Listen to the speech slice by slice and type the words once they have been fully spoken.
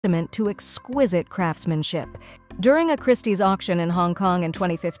testament to exquisite craftsmanship. During a Christie's auction in Hong Kong in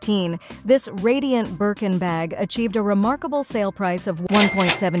 2015, this radiant Birkin bag achieved a remarkable sale price of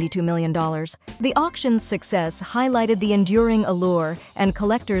 $1.72 million. The auction's success highlighted the enduring allure and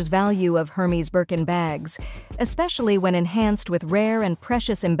collector's value of Hermes Birkin bags, especially when enhanced with rare and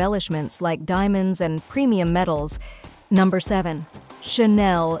precious embellishments like diamonds and premium metals. Number 7.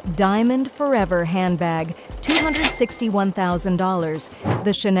 Chanel Diamond Forever Handbag, $261,000.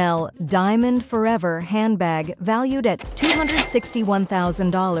 The Chanel Diamond Forever handbag, valued at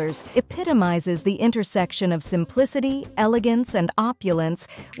 $261,000, epitomizes the intersection of simplicity, elegance, and opulence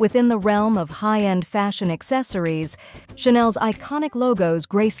within the realm of high-end fashion accessories. Chanel's iconic logos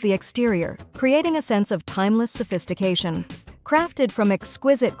grace the exterior, creating a sense of timeless sophistication. Crafted from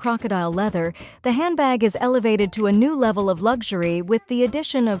exquisite crocodile leather, the handbag is elevated to a new level of luxury with the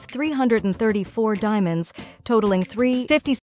addition of 334 diamonds, totaling 350